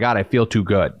oh my God, I feel too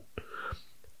good.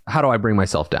 How do I bring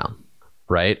myself down?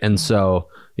 Right. And so,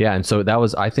 yeah. And so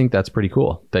I think that's pretty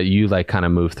cool that you kind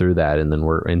of move through that. And then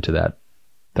we're into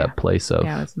that place of.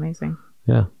 Yeah, it was amazing.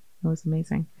 Yeah. It was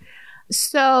amazing.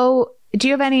 So do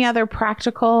you have any other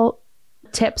practical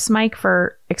tips, Mike,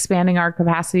 for expanding our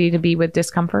capacity to be with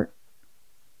discomfort?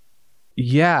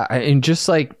 Yeah. And just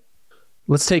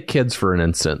let's take kids for an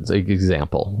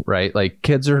example, right?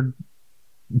 Kids are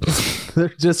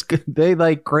they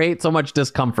like create so much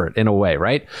discomfort in a way,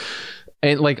 right?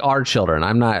 And like our children,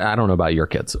 I don't know about your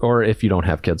kids or if you don't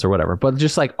have kids or whatever, but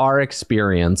just like our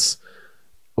experience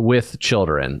with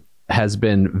children has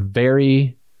been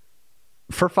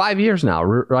for 5 years now,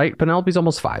 right? Penelope's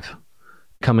almost 5,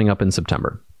 coming up in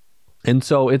September. And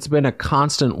so it's been a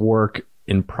constant work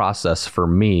in process for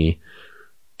me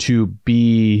to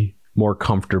be more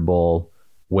comfortable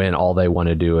when all they want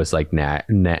to do is like,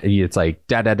 it's like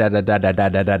da da da da da da da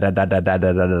da da da da da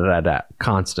da da da da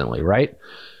constantly, right?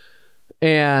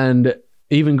 And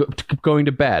even going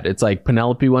to bed, it's like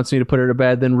Penelope wants me to put her to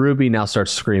bed, then Ruby now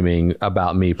starts screaming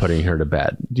about me putting her to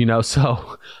bed,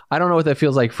 so I don't know what that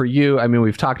feels like for you. I mean,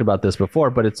 we've talked about this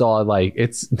before, but it's all like,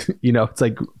 it's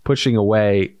like pushing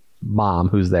away mom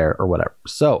who's there or whatever.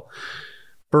 So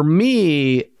for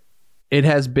me, it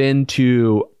has been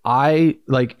in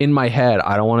my head,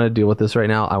 I don't want to deal with this right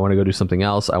now. I want to go do something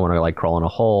else. I want to like crawl in a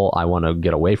hole. I want to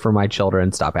get away from my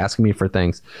children, stop asking me for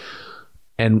things.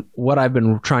 And what I've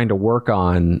been trying to work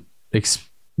on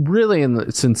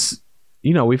really since,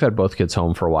 we've had both kids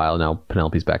home for a while now,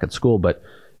 Penelope's back at school, but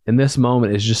in this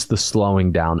moment is just the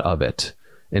slowing down of it.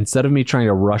 Instead of me trying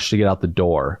to rush to get out the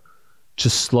door,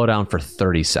 just slow down for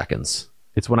 30 seconds.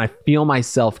 It's when I feel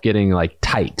myself getting like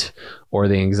tight or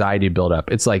the anxiety build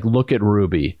up. It's like, look at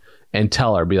Ruby and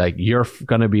tell her, be like, you're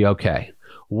going to be okay.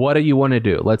 What do you want to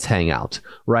do? Let's hang out,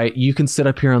 right? You can sit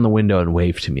up here on the window and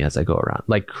wave to me as I go around,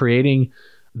 like creating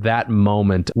that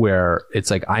moment where it's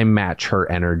like I match her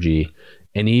energy.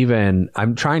 And even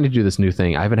I'm trying to do this new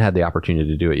thing. I haven't had the opportunity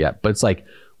to do it yet, but it's like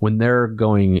when they're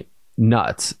going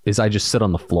nuts is I just sit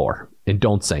on the floor and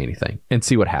don't say anything and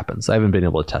see what happens. I haven't been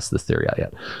able to test this theory out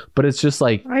yet, but it's just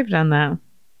like, I've done that.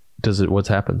 What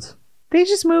happens? They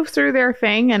just move through their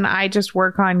thing and I just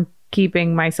work on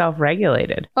keeping myself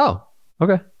regulated. Oh,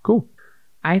 okay, cool.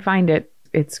 I find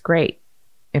it's great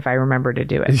if I remember to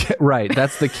do it. Right.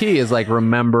 That's the key, is like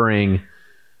remembering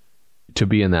to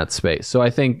be in that space. So I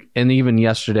think, and even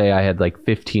yesterday I had like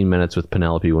 15 minutes with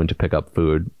Penelope, went to pick up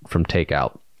food from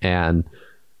takeout, and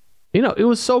it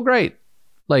was so great.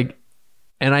 Like,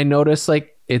 and I noticed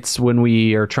like it's when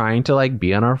we are trying to like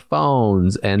be on our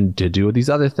phones and to do these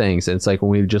other things. And it's like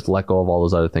when we just let go of all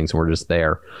those other things and we're just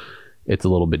there, it's a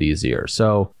little bit easier.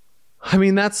 So I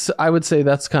mean, I would say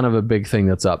that's kind of a big thing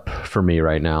that's up for me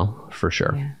right now, for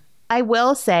sure. Yeah. I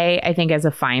will say, I think as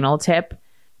a final tip,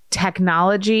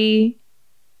 technology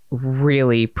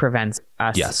really prevents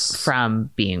us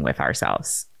from being with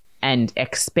ourselves and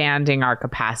expanding our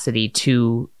capacity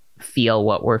to feel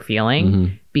what we're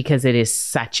feeling, because it is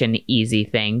such an easy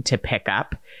thing to pick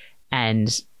up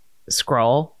and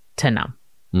scroll to numb.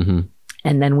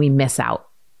 And then we miss out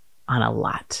on a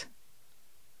lot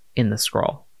in the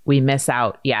scroll. We miss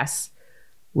out. Yes,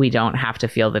 we don't have to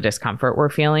feel the discomfort we're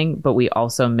feeling, but we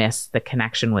also miss the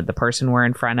connection with the person we're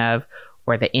in front of,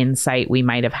 or the insight we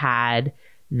might have had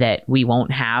that we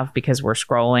won't have because we're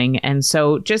scrolling. And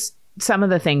so just some of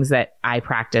the things that I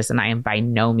practice, and I am by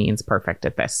no means perfect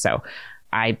at this, so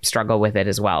I struggle with it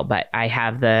as well, but I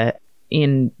have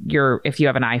if you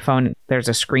have an iPhone, there's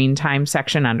a screen time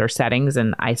section under settings,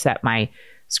 and I set my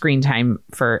screen time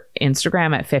for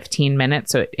Instagram at 15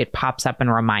 minutes. So it pops up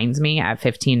and reminds me at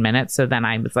 15 minutes. So then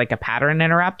it's like a pattern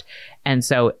interrupt. And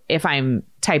so if I'm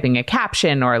typing a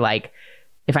caption or like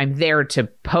if I'm there to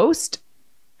post,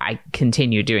 I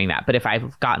continue doing that. But if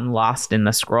I've gotten lost in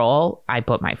the scroll, I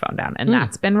put my phone down, and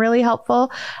that's been really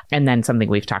helpful. And then something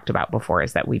we've talked about before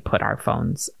is that we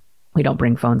don't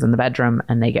bring phones in the bedroom,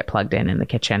 and they get plugged in the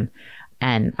kitchen.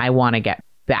 And I want to get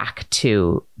back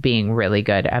to being really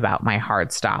good about my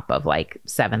hard stop of like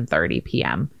 7:30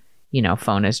 p.m.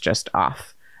 Phone is just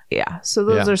off. Yeah. So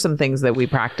those are some things that we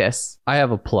practice. I have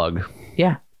a plug.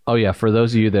 Yeah. Oh yeah. For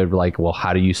those of you that are like, well,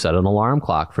 how do you set an alarm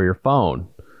clock for your phone?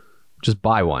 Just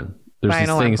buy one. There's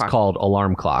these things called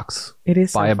alarm clocks. It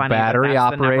is so buy a funny battery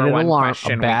operated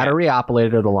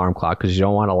alarm clock, because you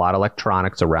don't want a lot of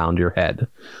electronics around your head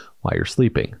while you're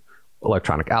sleeping.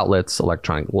 Electronic outlets,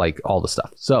 like all the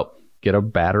stuff. So get a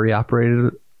battery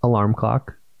operated alarm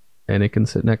clock, and it can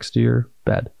sit next to your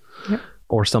bed. Yep.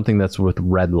 Or something that's with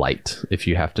red light. If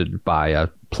you have to buy a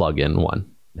plug-in one,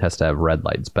 it has to have red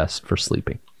light. It's best for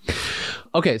sleeping.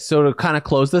 Okay, so to kind of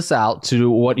close this out,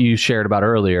 to what you shared about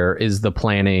earlier is the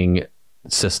planning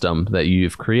system that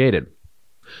you've created.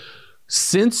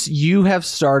 Since you have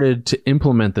started to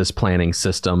implement this planning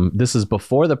system, this is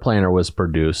before the planner was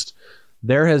produced,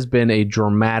 there has been a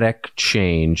dramatic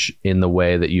change in the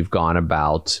way that you've gone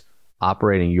about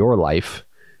operating your life,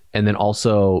 and then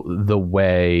also the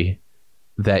way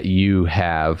that you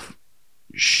have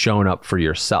shown up for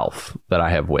yourself that I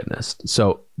have witnessed.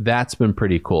 So that's been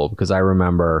pretty cool because I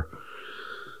remember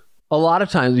a lot of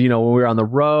times, when we were on the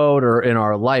road or in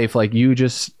our life, like you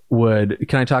just would,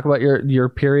 can I talk about your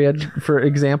period for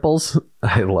examples?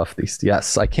 I love these.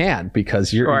 Yes, I can,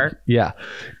 because yeah.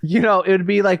 It would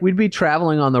be like, we'd be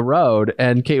traveling on the road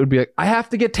and Kate would be like, I have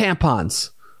to get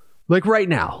tampons like right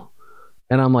now.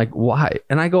 And I'm like, why?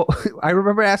 And I go, I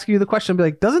remember asking you the question, I'd be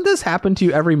like, doesn't this happen to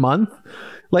you every month?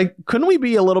 Like, couldn't we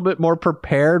be a little bit more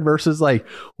prepared versus like,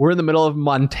 we're in the middle of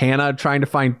Montana trying to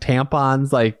find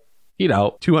tampons, like,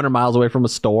 200 miles away from a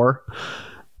store.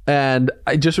 And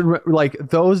I just remember, like,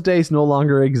 those days no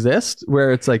longer exist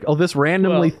where it's like, oh, this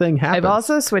randomly thing happens. I've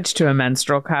also switched to a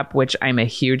menstrual cup, which I'm a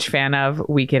huge fan of.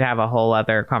 We could have a whole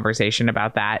other conversation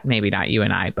about that. Maybe not you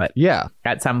and I, but yeah,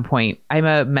 at some point, I'm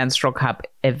a menstrual cup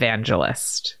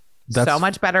evangelist. So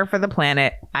much better for the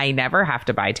planet. I never have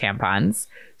to buy tampons.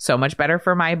 So much better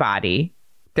for my body.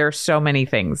 There's so many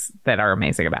things that are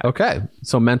amazing about it. Okay.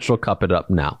 So menstrual cup it up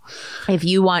now. If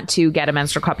you want to get a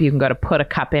menstrual cup, you can go to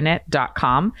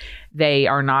putacupinit.com. They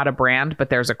are not a brand, but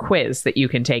there's a quiz that you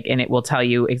can take and it will tell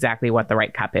you exactly what the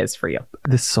right cup is for you.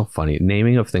 This is so funny.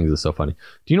 Naming of things is so funny.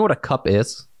 Do you know what a cup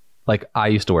is? Like, I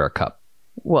used to wear a cup.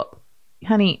 Well,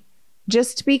 honey,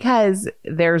 just because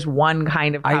there's one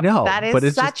kind of cup, I know, that is but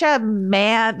it's such a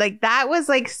man, like that was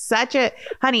like such a,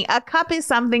 honey, a cup is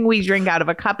something we drink out of.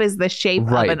 A cup is the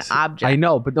shape of an object. I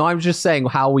know, but no, I'm just saying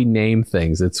how we name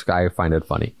things. I find it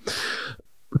funny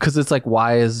because it's like,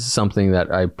 why is something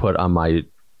that I put on my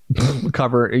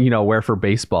cover, wear for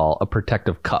baseball, a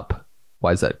protective cup?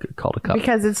 Why is that called a cup?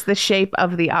 Because it's the shape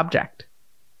of the object.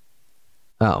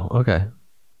 Oh, okay.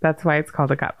 That's why it's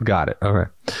called a cup. Got it. All right.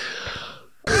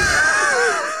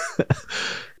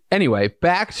 Anyway,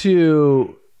 back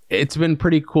to, it's been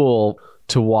pretty cool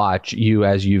to watch you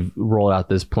as you've rolled out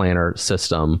this planner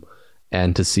system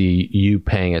and to see you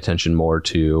paying attention more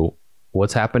to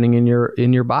what's happening in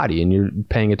your body, and you're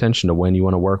paying attention to when you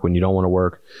want to work, when you don't want to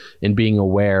work, and being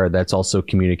aware. That's also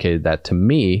communicated that to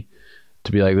me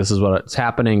to be like, this is what's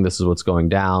happening, this is what's going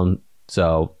down,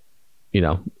 so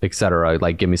etc.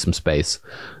 Like, give me some space.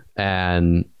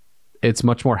 And it's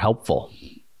much more helpful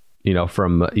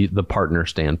from the partner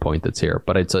standpoint that's here.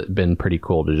 But it's been pretty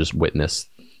cool to just witness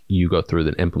you go through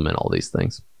and implement all these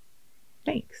things.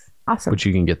 Thanks. Awesome. Which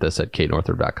you can get this at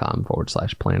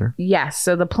katenorthrup.com/planner. Yes.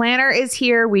 So the planner is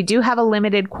here. We do have a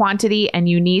limited quantity, and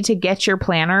you need to get your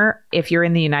planner if you're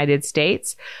in the United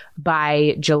States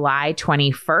by July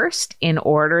 21st in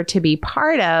order to be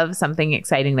part of something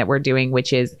exciting that we're doing,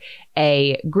 which is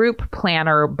a group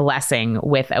planner blessing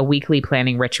with a weekly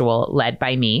planning ritual led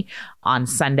by me on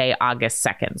Sunday, August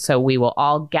 2nd. So we will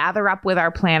all gather up with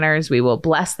our planners. We will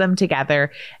bless them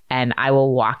together, and I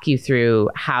will walk you through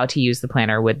how to use the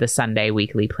planner with the Sunday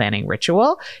weekly planning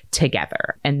ritual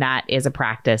together. And that is a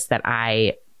practice that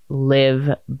I live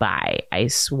by. I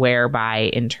swear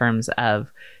by, in terms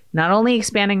of not only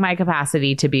expanding my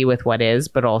capacity to be with what is,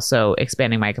 but also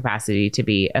expanding my capacity to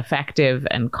be effective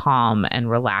and calm and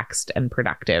relaxed and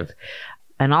productive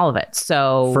and all of it.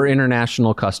 So for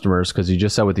international customers, because you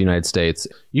just said with the United States,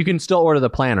 you can still order the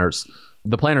planners.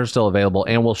 The planner is still available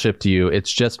and will ship to you.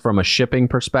 It's just from a shipping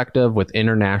perspective with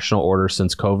international orders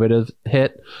since COVID has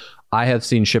hit, I have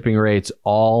seen shipping rates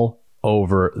all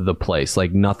over the place.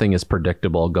 Like, nothing is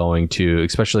predictable going to,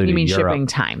 especially you mean Europe. Shipping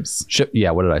times? Yeah,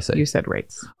 what did I say? You said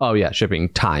rates. Oh yeah, shipping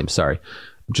time. Sorry.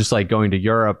 Just like going to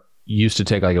Europe used to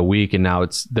take like a week, and now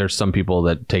there's some people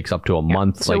that takes up to a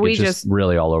month. So like, it's just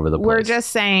really all over the place. We're just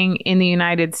saying, in the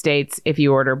United States, if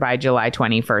you order by July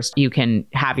 21st, you can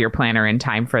have your planner in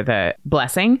time for the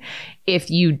blessing.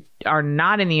 If you are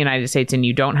not in the United States and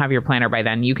you don't have your planner by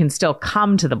then, you can still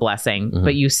come to the blessing,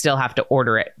 but you still have to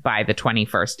order it by the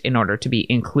 21st in order to be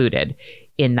included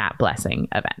in that blessing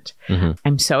event.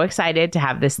 I'm so excited to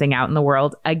have this thing out in the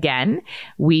world again.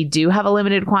 We do have a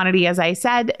limited quantity, as I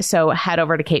said, so head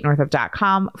over to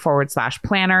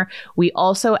katenorthrup.com/planner. We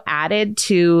also added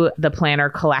to the planner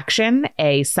collection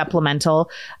a supplemental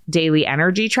daily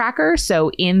energy tracker. So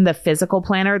in the physical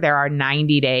planner, there are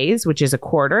 90 days, which is a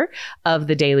quarter of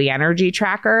the daily energy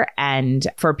tracker. And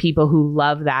for people who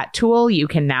love that tool, you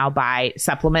can now buy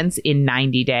supplements in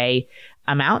 90-day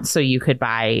amount. So you could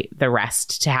buy the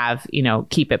rest to have,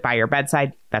 keep it by your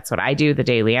bedside. That's what I do, the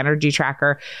daily energy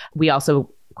tracker. We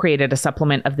also created a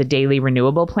supplement of the daily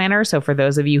renewable planner. So for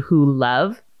those of you who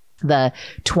love the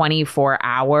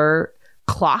 24-hour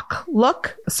clock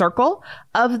circle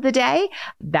of the day,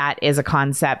 that is a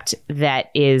concept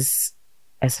that is,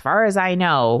 as far as I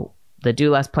know, the Do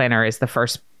Less Planner is the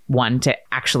first one to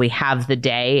actually have the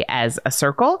day as a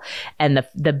circle. And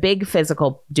the big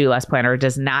physical Do Less Planner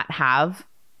does not have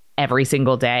every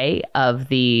single day of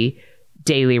the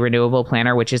daily renewable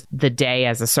planner, which is the day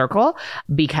as a circle,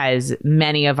 because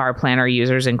many of our planner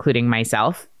users, including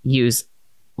myself, use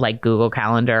like Google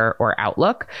Calendar or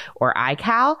Outlook or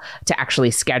iCal to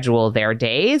actually schedule their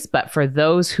days. But for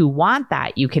those who want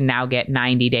that, you can now get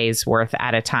 90 days worth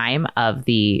at a time of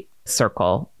the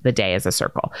circle, the day as a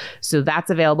circle. So that's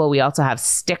available. We also have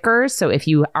stickers. So if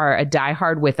you are a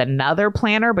diehard with another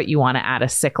planner, but you want to add a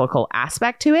cyclical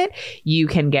aspect to it, you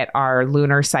can get our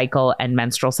lunar cycle and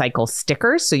menstrual cycle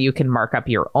stickers. So you can mark up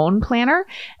your own planner.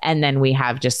 And then we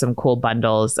have just some cool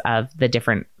bundles of the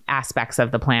different aspects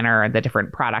of the planner and the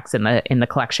different products in the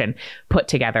collection put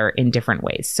together in different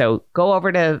ways. So go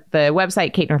over to the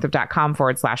website,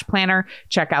 katenorthrup.com/planner,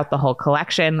 check out the whole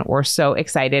collection. We're so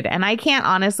excited. And I can't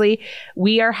honestly,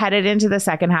 we are headed into the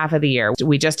second half of the year.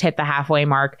 We just hit the halfway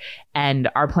mark and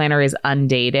our planner is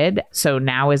undated. So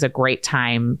now is a great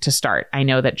time to start. I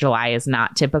know that July is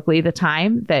not typically the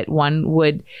time that one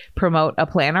would promote a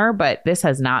planner, but this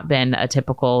has not been a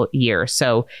typical year.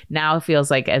 So now it feels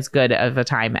like as good of a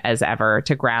time as ever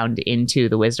to ground into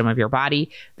the wisdom of your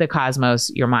body, the cosmos,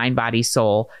 your mind, body,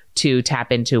 soul, to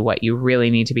tap into what you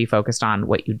really need to be focused on,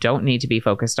 what you don't need to be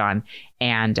focused on,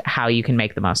 and how you can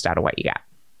make the most out of what you got.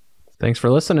 Thanks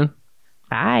for listening.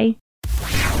 Bye.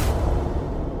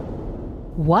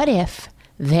 What if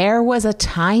there was a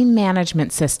time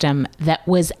management system that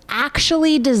was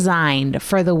actually designed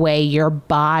for the way your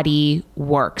body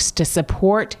works to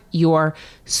support your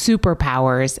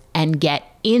superpowers and get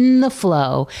in the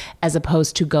flow as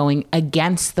opposed to going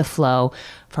against the flow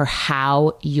for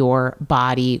how your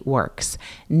body works?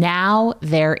 Now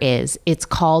there is. It's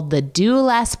called the Do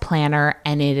Less Planner,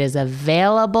 and it is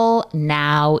available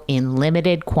now in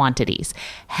limited quantities.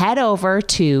 Head over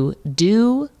to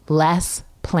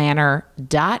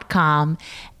dolessplanner.com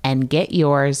and get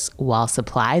yours while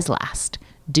supplies last.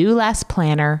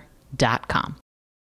 dolessplanner.com.